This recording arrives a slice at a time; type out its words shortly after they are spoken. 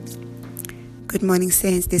Good morning,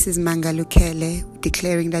 saints. This is Manga Lukele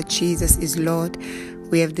declaring that Jesus is Lord.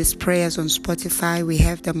 We have these prayers on Spotify. We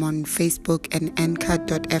have them on Facebook and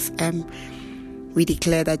Anchor.fm. We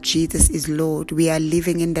declare that Jesus is Lord. We are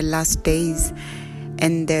living in the last days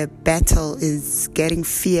and the battle is getting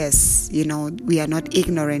fierce. We are not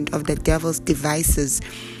ignorant of the devil's devices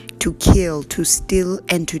to kill, to steal,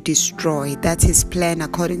 and to destroy. That's his plan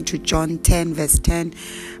according to John 10 verse 10.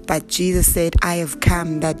 But Jesus said, I have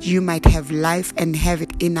come that you might have life and have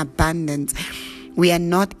it in abundance. We are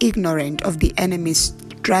not ignorant of the enemy's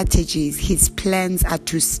strategies. His plans are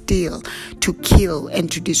to steal, to kill,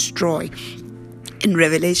 and to destroy. In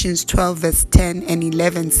Revelations 12 verse 10 and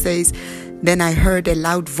 11 says, Then I heard a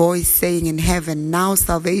loud voice saying in heaven, Now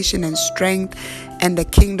salvation and strength and the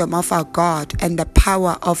kingdom of our God and the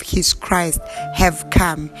power of his Christ have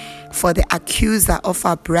come. For the accuser of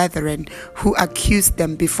our brethren, who accused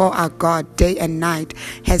them before our God day and night,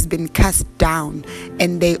 has been cast down,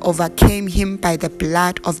 and they overcame him by the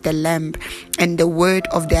blood of the Lamb and the word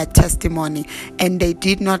of their testimony, and they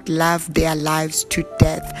did not love their lives to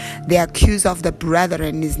death. The accuser of the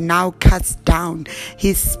brethren is now cast down.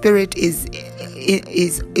 His spirit is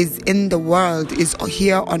in the world, is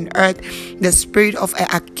here on earth. The spirit of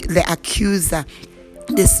the accuser.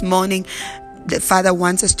 This morning, the Father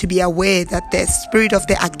wants us to be aware that the spirit of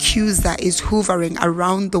the accuser is hovering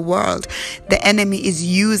around the world. The enemy is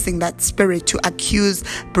using that spirit to accuse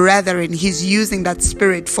brethren. He's using that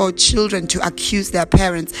spirit for children to accuse their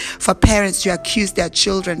parents, for parents to accuse their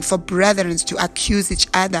children, for brethren to accuse each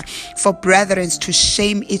other, for brethren to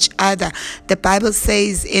shame each other. The Bible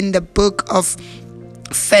says in the book of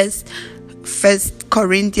First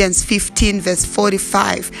Corinthians 15 verse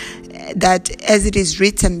 45, that as it is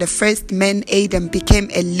written, the first man Adam became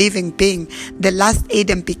a living being, the last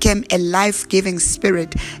Adam became a life-giving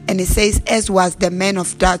spirit. And it says, as was the man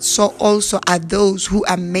of dust, so also are those who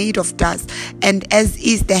are made of dust. And as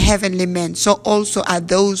is the heavenly man, so also are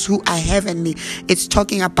those who are heavenly. It's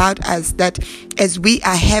talking about us, that as we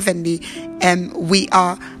are heavenly, we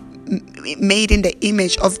are made in the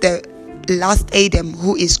image of the last Adam,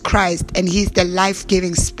 who is Christ, and he's the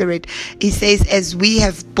life-giving spirit. He says, as we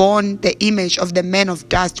have borne the image of the man of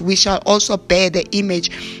dust, we shall also bear the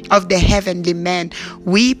image of the heavenly man.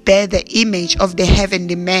 We bear the image of the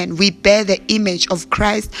heavenly man. We bear the image of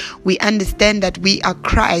Christ. We understand that we are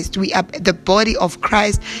Christ. We are the body of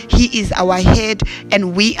Christ. He is our head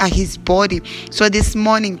and we are his body. So this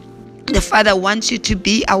morning, the Father wants you to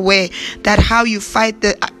be aware that how you fight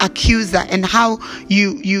the accuser and how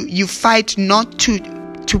you fight not to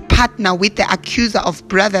partner with the accuser of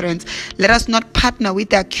brethren. Let us not partner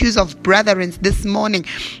with the accuser of brethren this morning,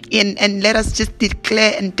 and let us just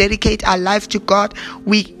declare and dedicate our life to God.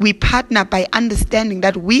 We partner by understanding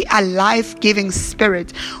that we are life-giving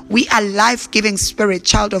spirit. We are life-giving spirit,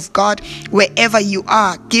 child of God. Wherever you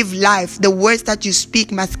are, give life. The words that you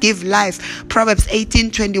speak must give life. Proverbs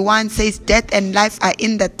 18:21 says, Death and life are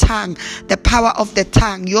in the tongue. The power of the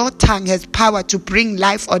tongue. Your tongue has power to bring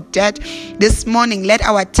life or death. This morning, let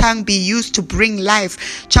our tongue be used to bring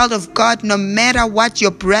life. Child of God, no matter what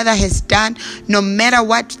your brother has done, no matter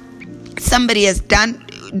what somebody has done,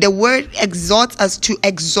 the word exhorts us to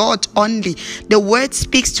exhort only. The word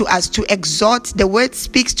speaks to us to exhort. The word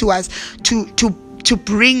speaks to us to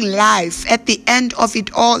bring life. At the end of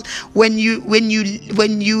it all, when you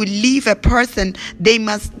leave a person, they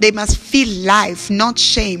must feel life, not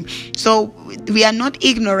shame. So we are not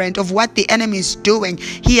ignorant of what the enemy is doing.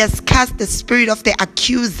 He has cast the spirit of the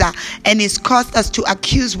accuser and has caused us to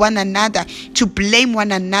accuse one another, to blame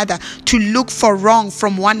one another, to look for wrong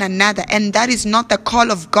from one another. And that is not the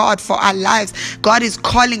call of God for our lives. God is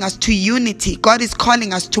calling us to unity. God is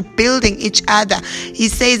calling us to building each other. He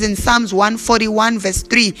says in Psalms 141 verse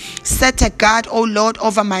 3, Set a guard, O Lord,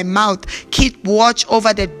 over my mouth. Keep watch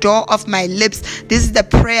over the door of my lips. This is the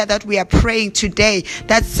prayer that we are praying today.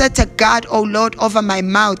 That set a guard, O Lord, over my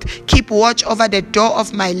mouth. Keep watch over the door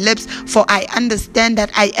of my lips, for I understand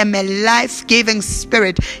that I am a life-giving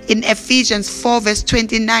spirit. In Ephesians 4 verse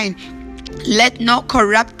 29, let no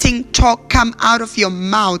corrupting talk come out of your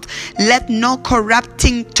mouth. Let no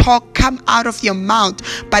corrupting talk come out of your mouth,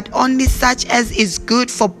 but only such as is good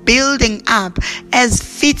for building up, as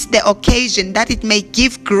fits the occasion, that it may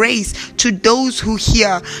give grace to those who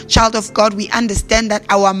hear. Child of God, we understand that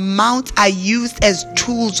our mouths are used as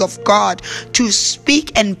tools of God to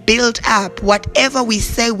speak and build up. Whatever we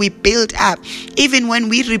say, we build up. Even when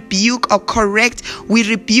we rebuke or correct, we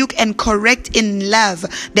rebuke and correct in love.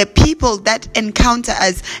 The people that encounter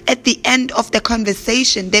us, at the end end of the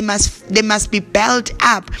conversation, they must be built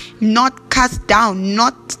up, not cast down,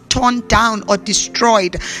 not torn down or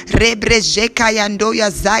destroyed.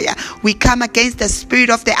 We come against the spirit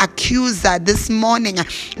of the accuser this morning.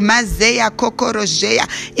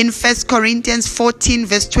 In 1 Corinthians 14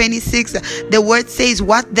 verse 26, the word says,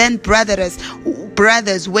 "What then, brothers,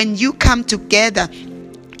 when you come together,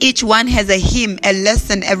 each one has a hymn, a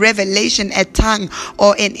lesson, a revelation, a tongue,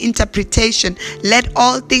 or an interpretation. Let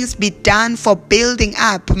all things be done for building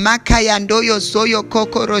up." The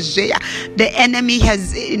enemy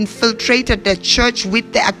has infiltrated the church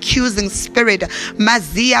with the accusing spirit.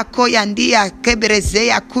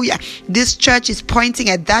 This church is pointing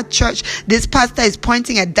at that church. This pastor is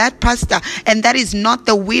pointing at that pastor. And that is not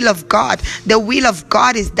the will of God. The will of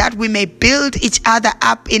God is that we may build each other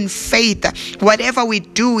up in faith. Whatever we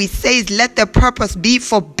do, he says, let the purpose be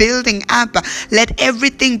for building up. Let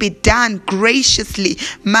everything be done graciously.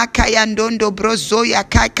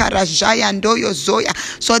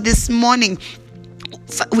 So this morning,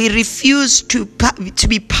 we refuse to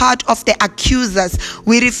be part of the accusers.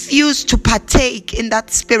 We refuse to partake in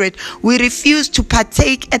that spirit. We refuse to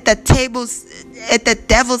partake at the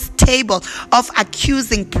devil's table of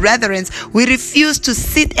accusing brethren. We refuse to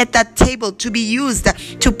sit at that table to be used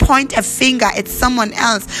to point a finger at someone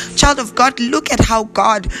else. Child of God, look at how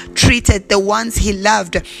God treated the ones he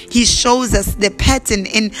loved. He shows us the pattern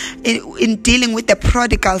in dealing with the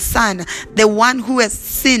prodigal son, the one who has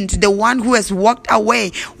sinned, the one who has walked away.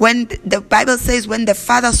 When the Bible says, when the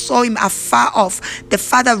father saw him afar off, the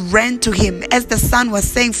father ran to him as the son was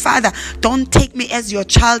saying, "Father, don't take me as your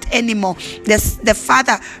child anymore." The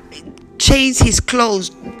father changed his clothes,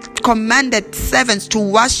 commanded servants to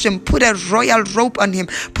wash him, put a royal robe on him,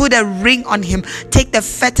 put a ring on him, take the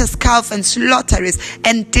fattest calf and slaughter it,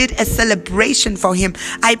 and did a celebration for him.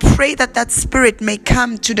 I pray that spirit may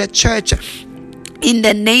come to the church in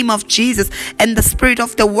the name of Jesus, and the spirit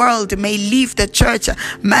of the world may leave the church.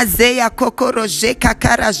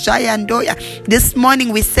 This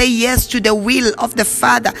morning we say yes to the will of the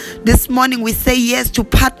Father. This morning we say yes to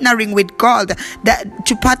partnering with God, that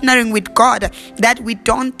we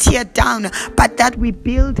don't tear down, but that we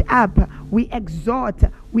build up, we exhort,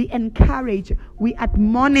 we encourage, we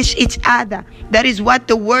admonish each other. That is what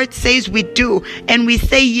the word says we do, and we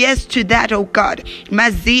say yes to that, oh God.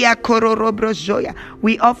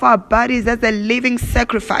 We offer our bodies as a living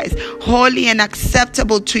sacrifice, holy and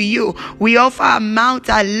acceptable to you. We offer our mouth,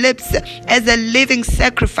 our lips as a living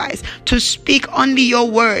sacrifice to speak only your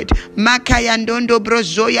word.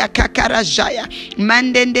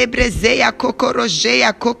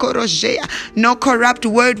 No corrupt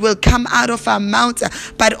word will come out of our mouth,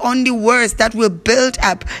 but only words that will build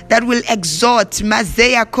up, that will exhort.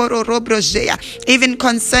 Even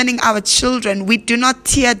concerning our children, we do not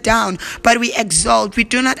tear down, but we exalt. We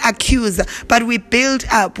do not accuse, but we build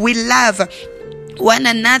up. We love one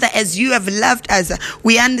another as you have loved us.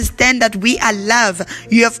 We understand that we are love.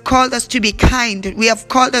 You have called us to be kind. We have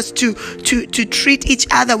called us to treat each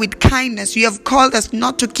other with kindness. You have called us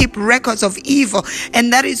not to keep records of evil.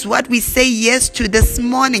 And that is what we say yes to this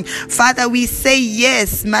morning. Father, we say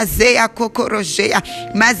yes. We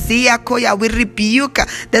rebuke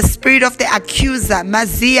the spirit of the accuser.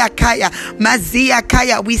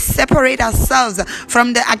 We separate ourselves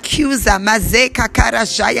from the accuser.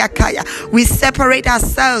 We separate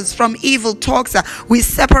ourselves from evil talks. We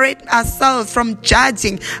separate ourselves from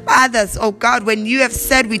judging others. Oh God, when you have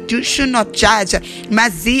said we should not judge,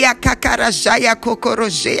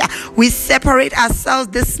 we separate ourselves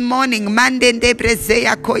this morning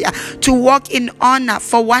to walk in honor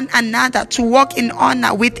for one another, to walk in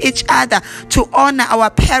honor with each other, to honor our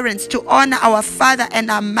parents, to honor our father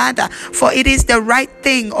and our mother, for it is the right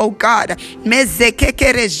thing, oh God. You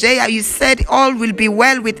said all will be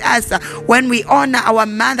well with us when we honor our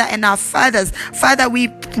mother and our fathers. Father, we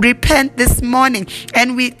repent this morning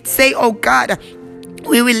and we say, oh God,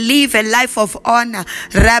 we will live a life of honor.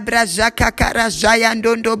 Father,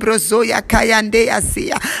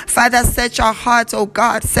 search our hearts, oh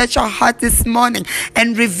God. Search our heart this morning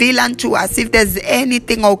and reveal unto us if there's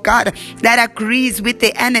anything, oh God, that agrees with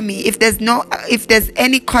the enemy. If there's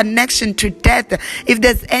any connection to death, if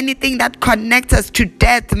there's anything that connects us to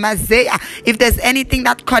death, if there's anything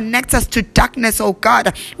that connects us to darkness, oh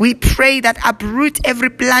God, we pray that uproot every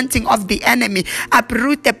planting of the enemy.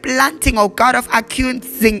 Uproot the planting, oh God, of accusing,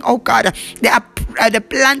 oh God, the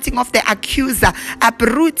planting of the accuser.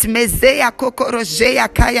 Uproot Mezea Kokorojea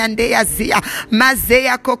Kayandea Zia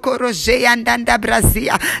Mazea Kokorojea Ndanda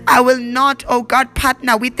Brazia. I will not, oh God,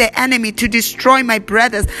 partner with the enemy to destroy my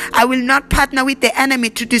brothers. I will not partner with the enemy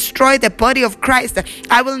to destroy the body of Christ.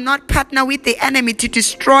 I will not partner with the enemy to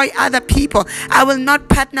destroy other people. I will not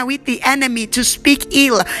partner with the enemy to speak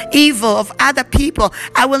evil of other people.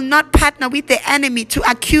 I will not partner with the enemy to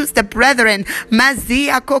accuse the brethren.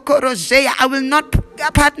 Mazia Kokorojea. I will not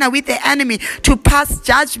partner with the enemy to pass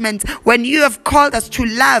judgment when you have called us to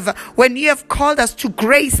love, when you have called us to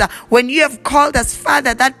grace, when you have called us,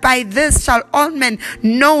 Father, that by this shall all men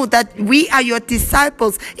know that we are your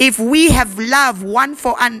disciples, if we have love one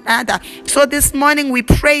for another. So this morning we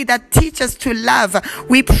pray that teach us to love.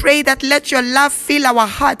 We pray that let your love fill our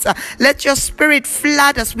hearts. Let your spirit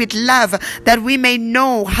flood us with love, that we may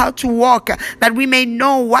know how to walk, that we may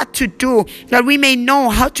know what to do, that we may know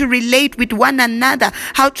how to relate with one another,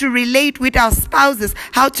 how to relate with our spouses,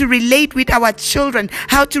 how to relate with our children,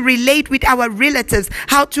 how to relate with our relatives,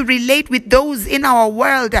 how to relate with those in our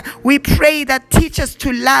world. We pray that teach us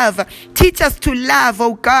to love. Teach us to love,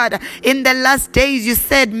 oh God. In the last days you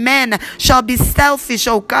said men shall be selfish,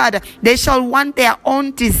 oh God. They shall want their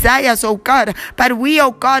own desires, oh God. But we,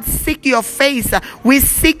 oh God, seek your face. We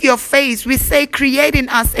seek your face. We say, create in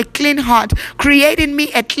us a clean heart. Create in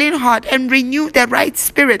me a clean heart and renew the right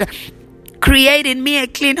spirit. Create in me a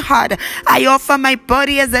clean heart. I offer my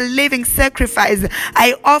body as a living sacrifice.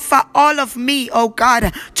 I offer all of me, oh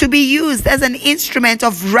God, to be used as an instrument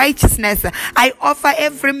of righteousness. I offer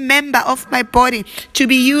every member of my body to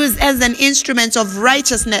be used as an instrument of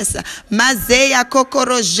righteousness. Mazeya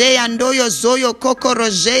kokorojea ndoyo zoyo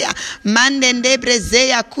kokorojea mandende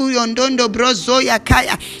brezeya kuyondondo brozoya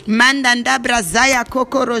kaya mandanda brazaya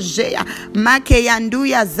kokorojea make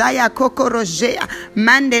yanduya zaya kokorojea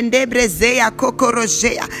mandende brezeya.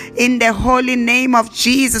 In the holy name of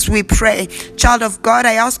Jesus we pray. Child of God,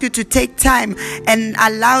 I ask you to take time and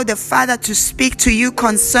allow the Father to speak to you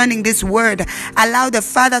concerning this word. Allow the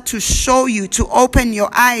Father to show you, to open your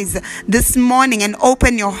eyes this morning and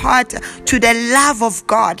open your heart to the love of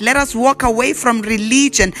God. Let us walk away from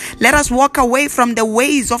religion. Let us walk away from the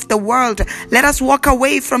ways of the world. Let us walk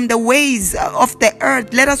away from the ways of the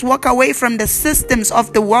earth. Let us walk away from the systems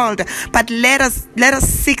of the world. But let us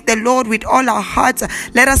seek the Lord with all our hearts.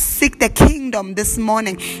 Let us seek the kingdom this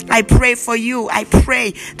morning. I pray for you. I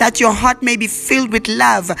pray that your heart may be filled with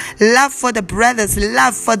love. Love for the brothers,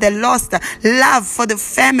 love for the lost, love for the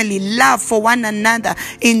family, love for one another.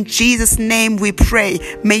 In Jesus' name we pray.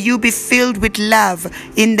 May you be filled with love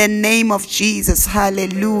in the name of Jesus.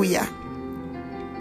 Hallelujah.